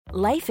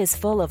Life is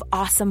full of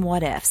awesome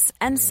what-ifs,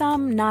 and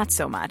some not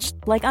so much,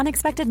 like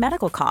unexpected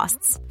medical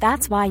costs.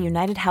 That's why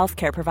United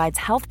Healthcare provides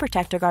Health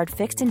Protector Guard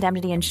fixed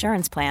indemnity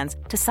insurance plans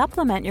to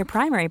supplement your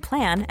primary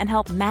plan and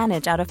help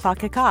manage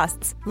out-of-pocket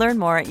costs. Learn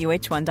more at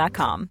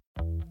uh1.com.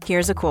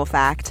 Here's a cool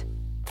fact.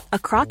 A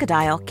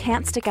crocodile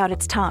can't stick out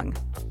its tongue.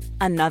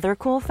 Another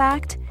cool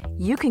fact,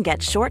 you can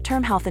get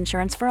short-term health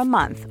insurance for a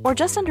month or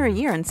just under a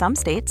year in some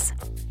states.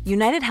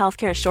 United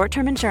Healthcare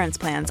short-term insurance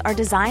plans are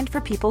designed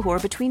for people who are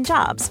between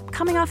jobs,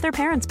 coming off their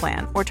parents'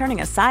 plan, or turning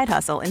a side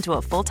hustle into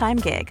a full-time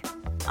gig.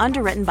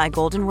 Underwritten by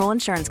Golden Rule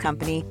Insurance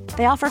Company,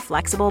 they offer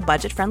flexible,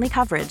 budget-friendly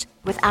coverage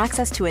with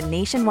access to a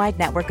nationwide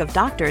network of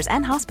doctors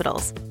and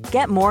hospitals.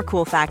 Get more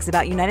cool facts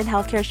about United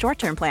Healthcare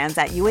short-term plans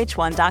at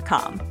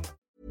uh1.com.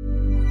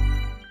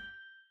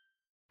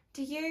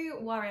 Do you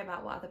worry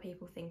about what other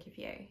people think of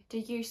you? Do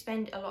you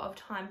spend a lot of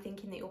time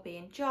thinking that you're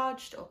being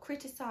judged or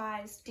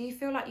criticised? Do you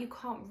feel like you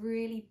can't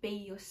really be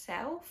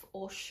yourself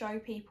or show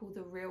people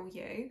the real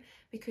you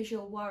because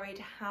you're worried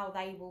how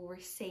they will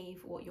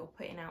receive what you're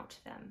putting out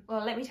to them?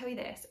 Well, let me tell you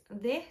this.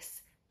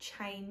 This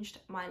changed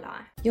my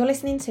life. You're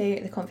listening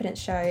to The Confidence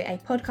Show, a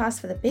podcast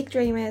for the big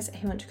dreamers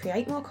who want to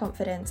create more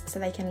confidence so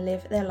they can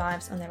live their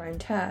lives on their own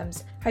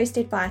terms.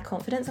 Hosted by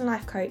confidence and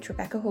life coach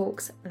Rebecca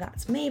Hawkes,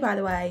 that's me by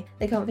the way.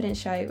 The Confidence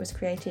Show was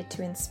created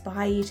to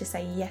inspire you to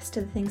say yes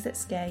to the things that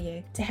scare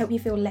you, to help you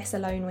feel less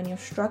alone when you're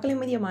struggling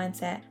with your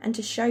mindset, and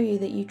to show you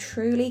that you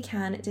truly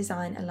can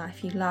design a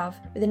life you love.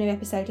 With a new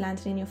episode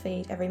landing in your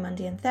feed every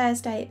Monday and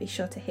Thursday, be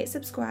sure to hit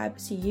subscribe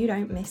so you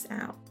don't miss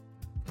out.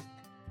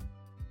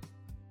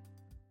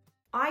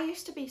 I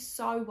used to be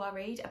so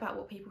worried about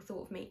what people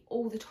thought of me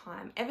all the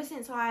time. Ever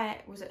since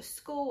I was at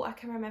school, I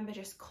can remember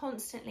just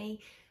constantly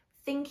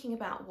thinking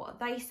about what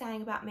are they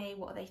saying about me,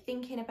 what are they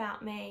thinking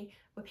about me,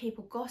 were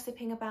people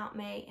gossiping about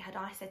me, had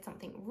I said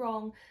something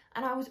wrong,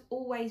 and I was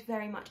always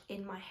very much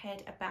in my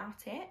head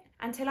about it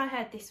until I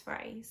heard this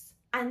phrase.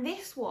 And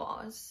this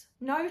was,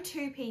 no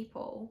two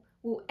people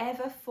will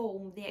ever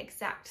form the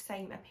exact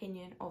same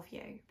opinion of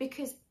you,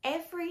 because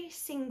every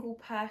single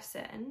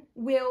person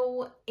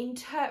will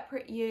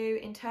interpret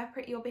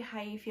your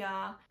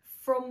behaviour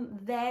from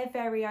their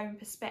very own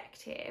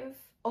perspective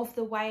of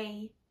the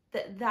way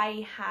that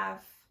they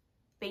have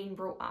been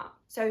brought up.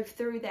 So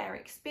through their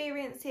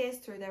experiences,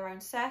 through their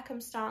own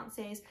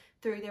circumstances,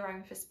 through their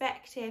own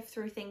perspective,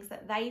 through things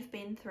that they've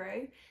been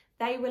through,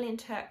 they will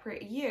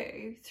interpret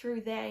you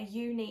through their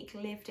unique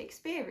lived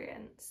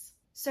experience.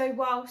 So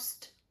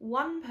whilst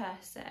one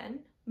person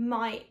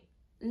might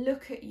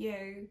look at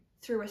you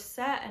through a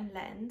certain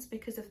lens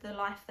because of the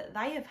life that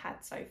they have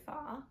had so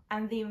far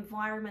and the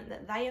environment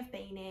that they have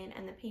been in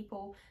and the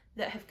people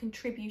that have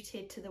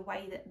contributed to the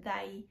way that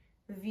they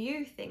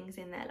view things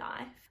in their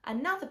life,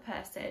 another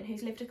person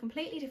who's lived a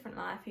completely different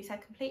life, who's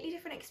had completely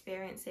different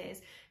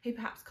experiences, who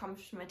perhaps comes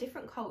from a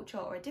different culture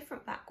or a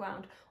different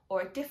background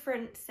or a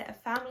different set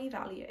of family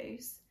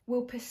values,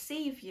 will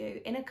perceive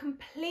you in a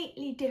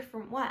completely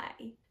different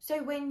way.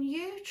 So when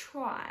you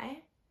try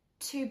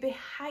to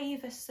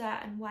behave a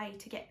certain way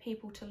to get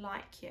people to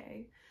like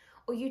you,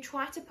 or you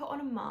try to put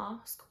on a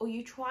mask, or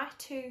you try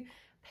to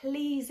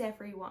please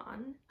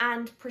everyone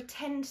and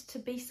pretend to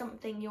be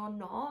something you're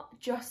not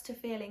just to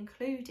feel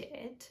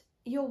included,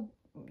 you're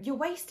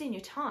wasting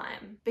your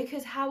time,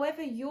 because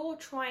however you're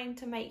trying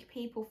to make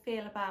people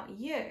feel about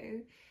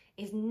you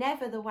is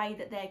never the way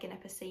that they're going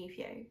to perceive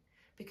you,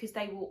 because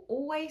they will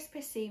always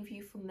perceive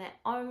you from their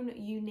own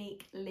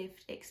unique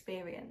lived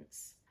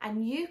experience.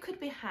 And you could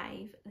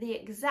behave the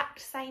exact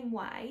same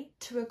way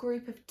to a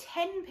group of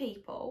 10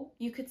 people.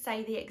 You could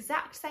say the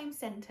exact same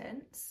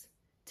sentence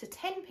to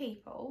 10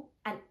 people,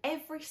 and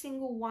every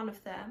single one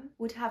of them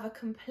would have a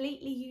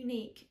completely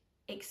unique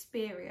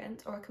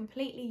experience or a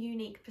completely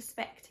unique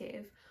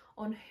perspective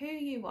on who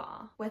you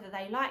are, whether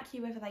they like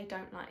you, whether they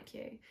don't like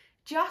you.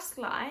 Just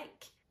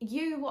like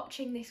you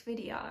watching this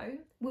video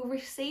will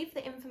receive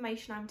the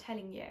information I'm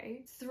telling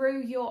you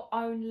through your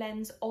own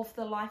lens of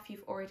the life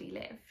you've already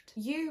lived.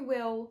 You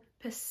will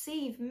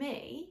perceive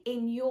me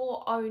in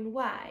your own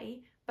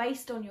way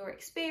based on your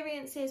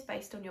experiences,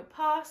 based on your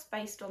past,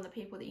 based on the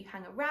people that you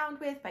hang around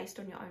with, based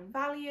on your own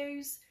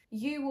values.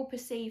 You will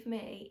perceive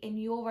me in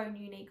your own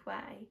unique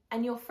way.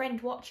 And your friend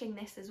watching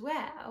this as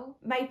well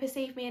may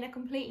perceive me in a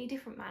completely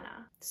different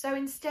manner. So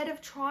instead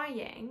of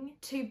trying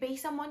to be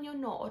someone you're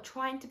not, or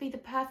trying to be the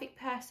perfect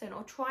person,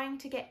 or trying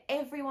to get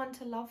everyone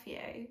to love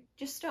you,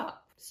 just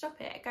stop. Stop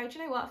it. Go, do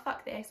you know what?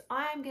 Fuck this.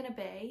 I am going to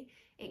be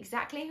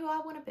exactly who I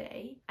want to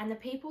be, and the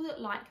people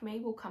that like me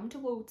will come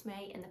towards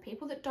me, and the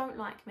people that don't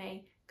like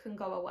me can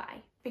go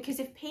away. Because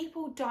if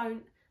people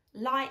don't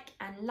like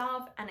and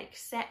love and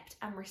accept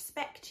and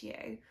respect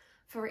you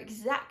for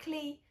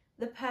exactly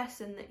the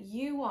person that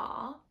you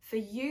are, for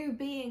you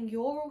being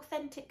your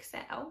authentic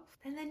self,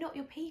 then they're not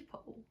your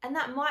people. And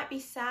that might be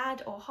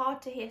sad or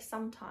hard to hear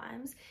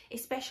sometimes,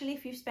 especially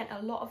if you've spent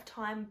a lot of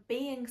time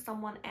being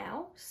someone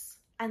else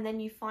and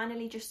then you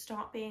finally just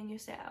start being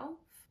yourself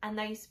and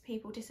those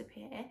people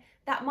disappear.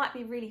 That might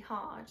be really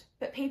hard,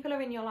 but people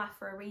are in your life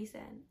for a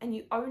reason, and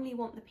you only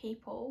want the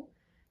people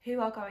who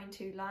are going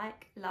to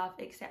like, love,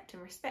 accept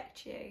and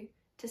respect you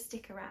to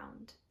stick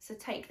around. So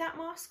take that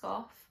mask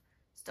off,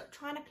 stop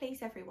trying to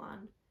please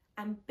everyone,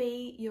 and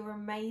be your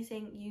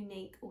amazing,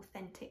 unique,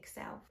 authentic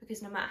self.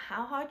 Because no matter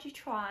how hard you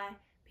try,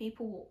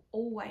 people will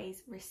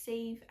always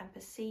receive and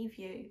perceive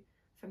you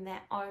from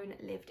their own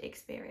lived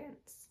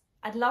experience.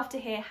 I'd love to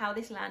hear how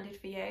this landed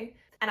for you,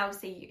 and I'll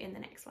see you in the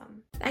next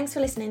one. Thanks for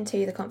listening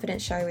to The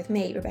Confidence Show with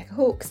me, Rebecca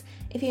Hawkes.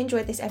 If you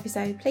enjoyed this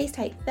episode, please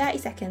take 30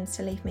 seconds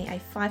to leave me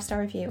a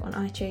 5-star review on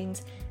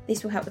iTunes.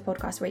 This will help the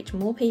podcast reach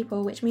more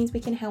people, which means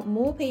we can help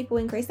more people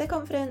increase their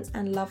confidence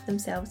and love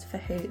themselves for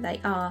who they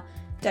are.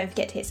 Don't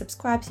forget to hit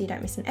subscribe so you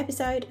don't miss an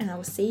episode, and I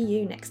will see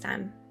you next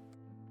time.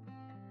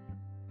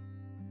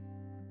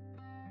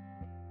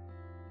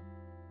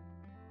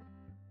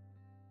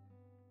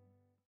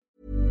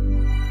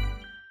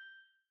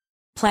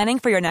 Planning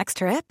for your next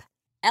trip?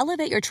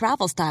 Elevate your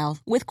travel style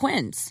with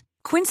Quince.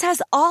 Quince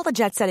has all the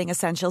jet-setting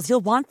essentials you'll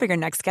want for your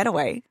next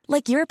getaway,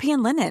 like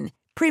European linen,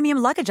 premium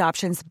luggage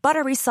options,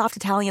 buttery soft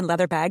Italian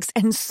leather bags,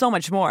 and so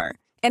much more.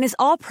 And is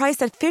all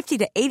priced at 50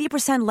 to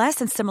 80% less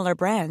than similar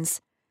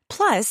brands.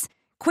 Plus,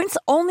 Quince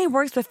only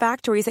works with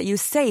factories that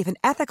use safe and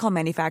ethical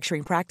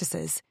manufacturing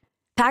practices.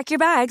 Pack your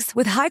bags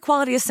with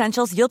high-quality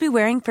essentials you'll be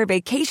wearing for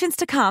vacations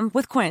to come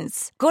with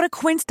Quince. Go to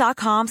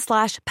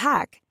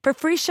quince.com/pack for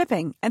free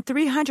shipping and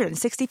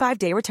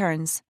 365-day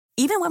returns.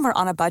 Even when we're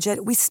on a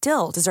budget, we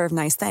still deserve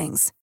nice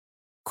things.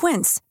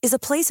 Quince is a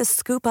place to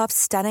scoop up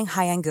stunning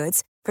high-end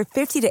goods for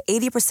 50 to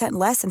 80%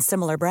 less than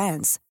similar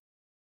brands.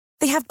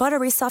 They have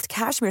buttery soft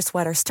cashmere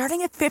sweaters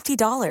starting at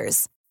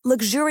 $50,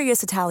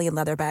 luxurious Italian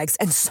leather bags,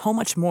 and so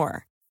much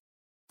more.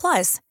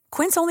 Plus,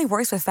 Quince only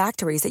works with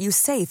factories that use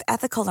safe,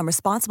 ethical, and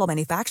responsible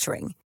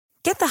manufacturing.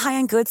 Get the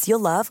high-end goods you'll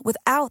love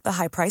without the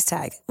high price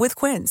tag with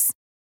Quince.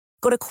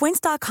 Go to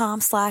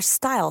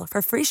quince.com/style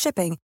for free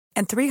shipping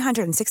and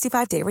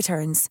 365-day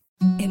returns.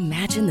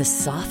 Imagine the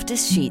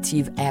softest sheets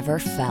you've ever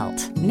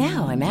felt.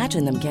 Now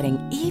imagine them getting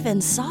even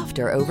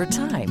softer over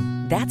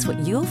time. That's what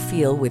you'll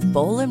feel with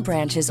Boll &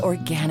 Branch's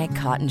organic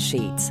cotton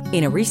sheets.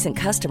 In a recent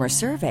customer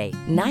survey,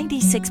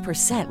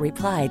 96%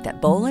 replied that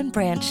Boll &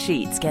 Branch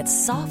sheets get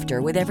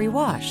softer with every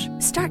wash.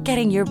 Start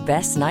getting your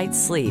best night's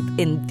sleep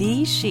in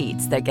these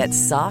sheets that get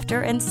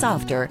softer and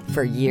softer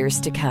for years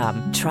to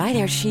come. Try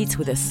their sheets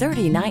with a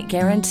 30-night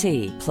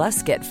guarantee.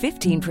 Plus, get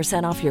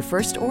 15% off your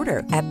first order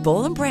at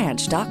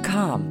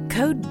bollandbranch.com.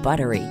 Code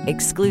BUTTERY.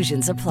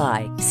 Exclusions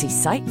apply. See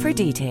site for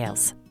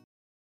details.